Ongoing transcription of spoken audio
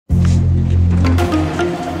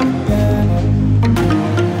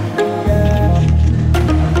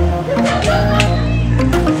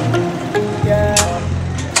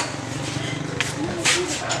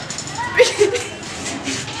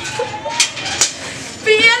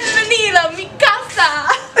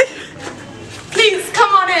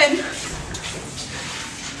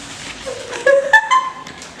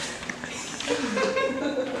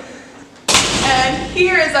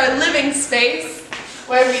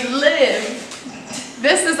we live.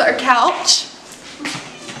 This is our couch.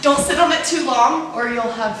 Don't sit on it too long or you'll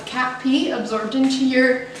have cat pee absorbed into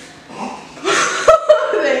your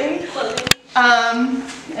thing.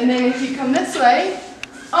 And then if you come this way,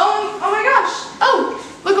 oh my gosh. Oh,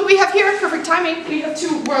 look what we have here. Perfect timing. We have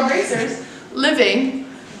 2 world racers living.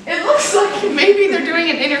 It looks like maybe they're doing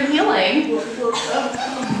an inner healing. Your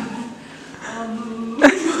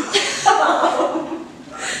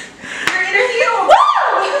inner heal.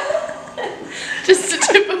 Just a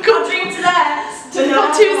typical drink to that.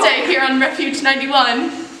 Typical Tuesday here on Refuge 91.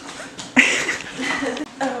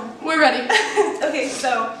 We're ready. Okay,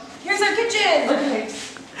 so here's our kitchen. Okay.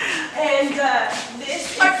 And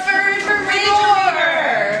this is our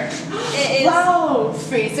refrigerator. It is wow,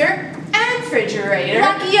 freezer and refrigerator.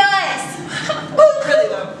 lucky us. Really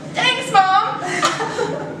though. Thanks, Mom.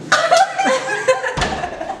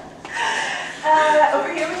 Over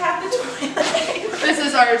here we have the toilet. This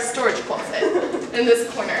is our storage closet in this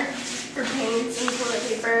corner. For paints and toilet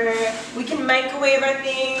paper. We can microwave our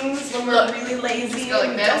things when we're really lazy. Go like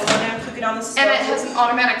and this. don't want to cook it on the stove. And it has an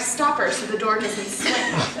automatic stopper so the door doesn't swing.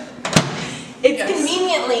 It's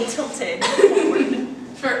conveniently tilted forward.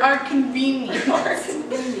 For our convenience.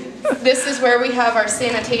 This is where we have our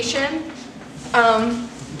sanitation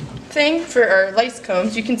thing for our lice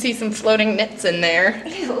combs. You can see some floating nits in there.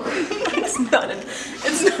 Ew. It's not a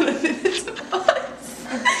It's not a nit, it's a buzz.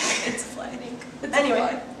 It's a fly, I think.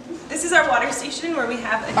 Anyway, this is our water station where we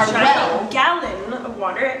have a Our giant well. gallon of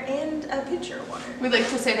water and a pitcher of water. We like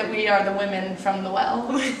to say that we are the women from the well.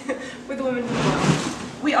 We're the women from the well.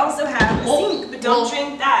 We also have a sink, but don't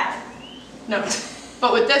drink that. No.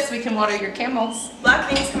 But with this, we can water your camels. Black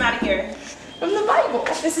things come out of here. From the Bible.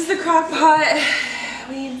 This is the crock pot.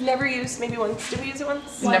 We've never used, maybe once. Did we use it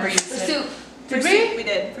once? We never used for it. soup. Did For we? soup we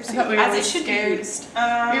did. For soup. thought we were As really it should scared. be used.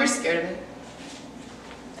 We were scared of it.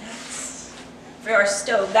 For our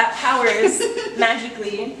stove. That powers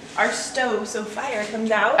magically our stove, so fire comes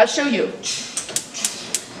out. I'll show you.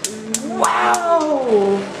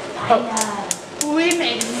 Wow! Oh. We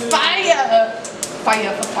made fire!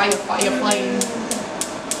 Fire, flame.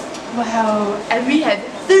 Wow, and we had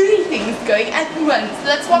 30 things going at once.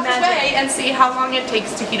 Let's walk away and see how long it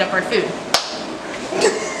takes to heat up our food.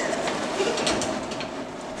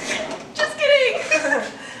 Just kidding!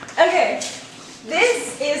 Okay,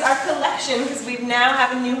 this is our collection because we now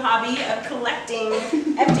have a new hobby of collecting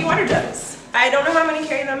empty water jugs. I don't know how I'm going to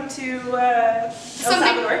carry them to El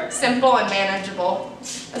Salvador. Something simple and manageable.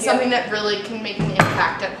 Something that really can make an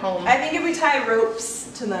impact at home. I think if we tie ropes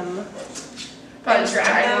to them and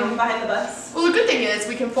drag them behind the bus. Well, the good thing is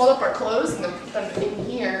we can fold up our clothes and then put them in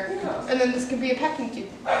here. Yeah. And then this can be a packing cube.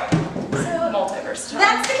 So Multiverse time.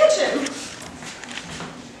 that's the kitchen.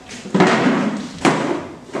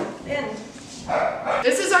 And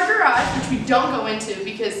this is our garage, which we don't go into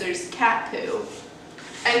because there's cat poo.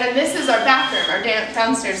 And then this is our bathroom, our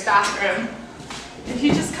downstairs bathroom. If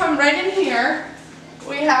you just come right in here,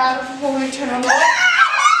 we have, when we turn on the light.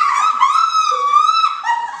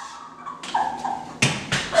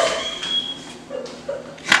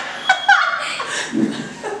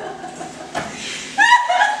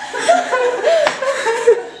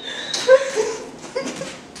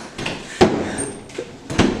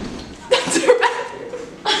 That's our bathroom.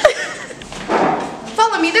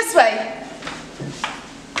 Follow me this way.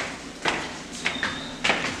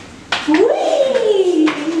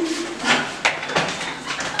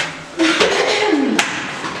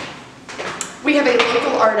 We have a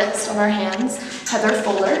local artist on our hands, Heather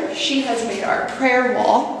Fuller. She has made our prayer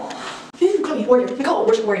wall. We call me warrior. We call it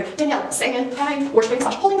worship warrior. Danielle, singing, praying, worshiping, /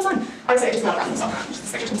 holding the sun. I would say just not around themselves.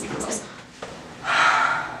 Just the can speak for themselves.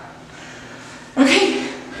 Okay,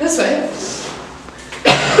 this way.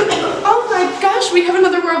 Oh my gosh, we have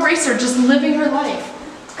another world racer just living her life.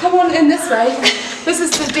 Come on in this way. This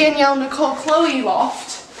is the Danielle, Nicole, Chloe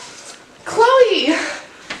loft. Chloe,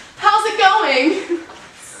 how's it going?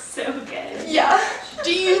 so good. Yeah.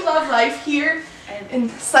 Do you love life here in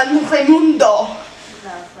San Raymundo?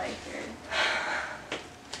 Love life here.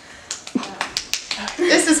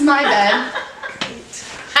 This is my bed.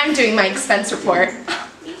 I'm doing my expense report.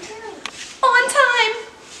 Me too. On time.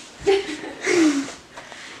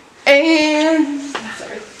 And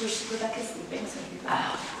sorry, Rebecca's sleeping, so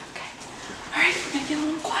oh, okay. All right, we're gonna get a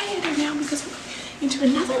little quieter now because we're going into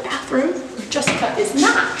another bathroom where Jessica is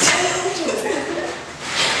not.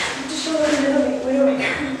 just show her the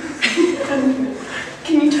widowmaker.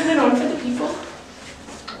 Can you turn it on for the people?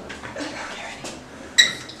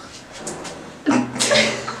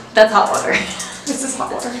 That's hot water. This is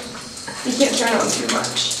hot water. You can't turn it on too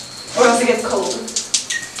much, or else it gets cold.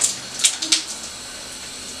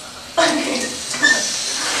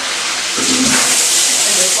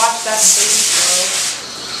 that baby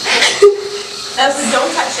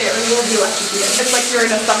Don't touch it or you will be electrocuted. It's like you're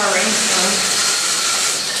in a summer rainstorm.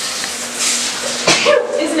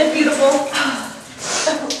 Isn't it beautiful?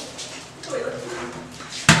 Toilet.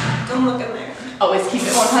 Don't look in there. Always keep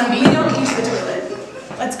it 100. We don't use the toilet.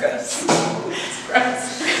 That's gross. It's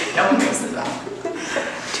gross. No one goes to that. Do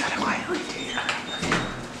it quietly, do you? Okay.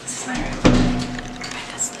 This is my room.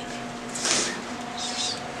 Brenda's sleeping.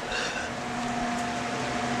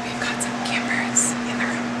 We've got some campers in the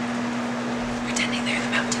room, pretending they're the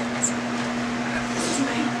mountains. This is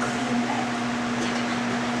my clean bed.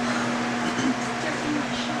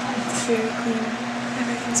 It's very clean.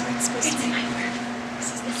 Everything's where it's supposed to be. It's my room. This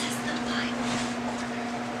is the line.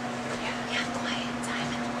 Yeah, quiet time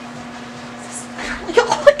in the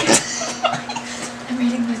I'm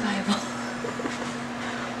reading my Bible.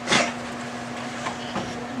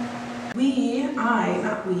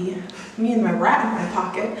 Me and my rat in my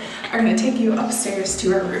pocket are going to take you upstairs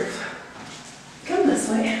to our roof. Come this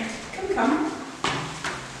way. Come.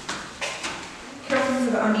 Careful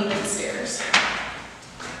for the uneven stairs.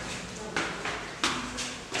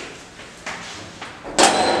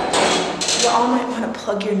 You all might want to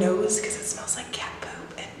plug your nose because it smells like cat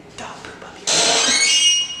poop and dog poop up here.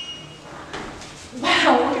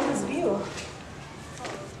 Wow, look at this view.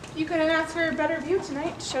 You couldn't ask for a better view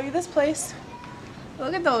tonight to show you this place.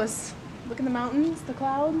 Look at those. Look at the mountains, the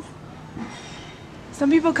clouds. Some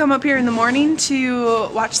people come up here in the morning to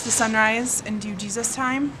watch the sunrise and do Jesus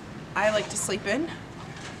time. I like to sleep in.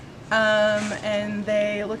 And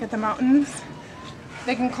they look at the mountains.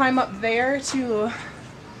 They can climb up there to...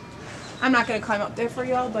 I'm not going to climb up there for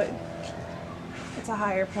y'all, but it's a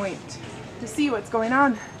higher point to see what's going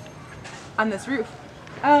on this roof.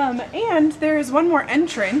 And there is one more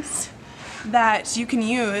entrance that you can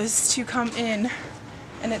use to come in,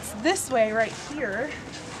 and it's this way right here.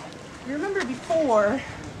 You remember before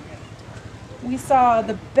we saw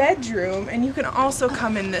the bedroom, and you can also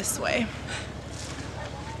come in this way.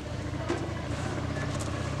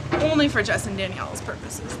 Only for Jess and Danielle's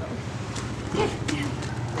purposes though.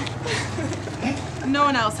 No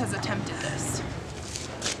one else has attempted this.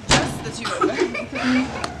 Just the two of them.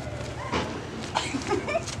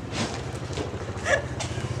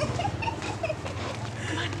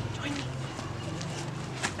 Come on, join me.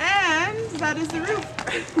 And that is the roof.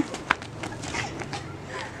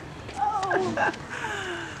 Oh.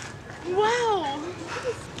 Wow.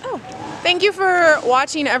 Oh. Thank you for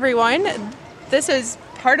watching, everyone. This is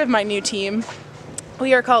part of my new team.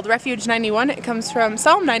 We are called Refuge 91. It comes from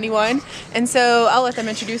Psalm 91, and so I'll let them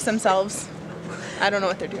introduce themselves. I don't know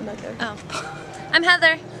what they're doing back there. Oh. I'm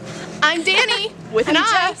Heather. I'm Danny with an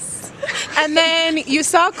I. And then you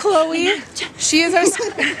saw Chloe. She is our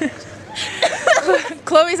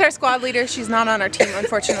Chloe's our squad leader. She's not on our team,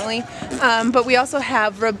 unfortunately. But we also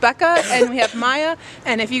have Rebecca and we have Maya.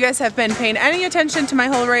 And if you guys have been paying any attention to my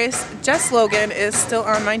whole race, Jess Logan is still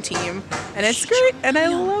on my team, and it's great, and I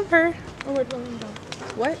love her. Oh, where'd William go?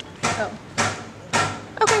 What? Oh.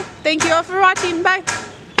 Okay, thank you all for watching. Bye.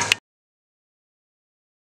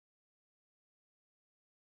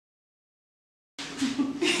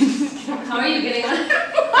 How are you getting on?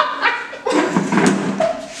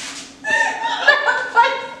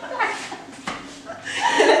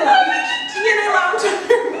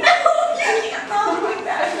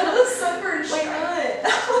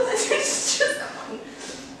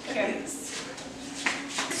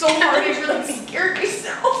 So hard, it really scared me so.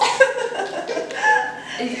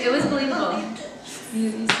 It was believable.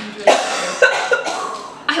 You seemed really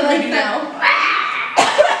I like that.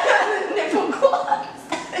 Nipple gloss.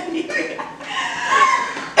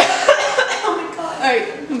 Oh my god.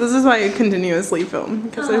 Alright, this is why I continuously film,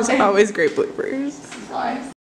 because there's always great bloopers. Why?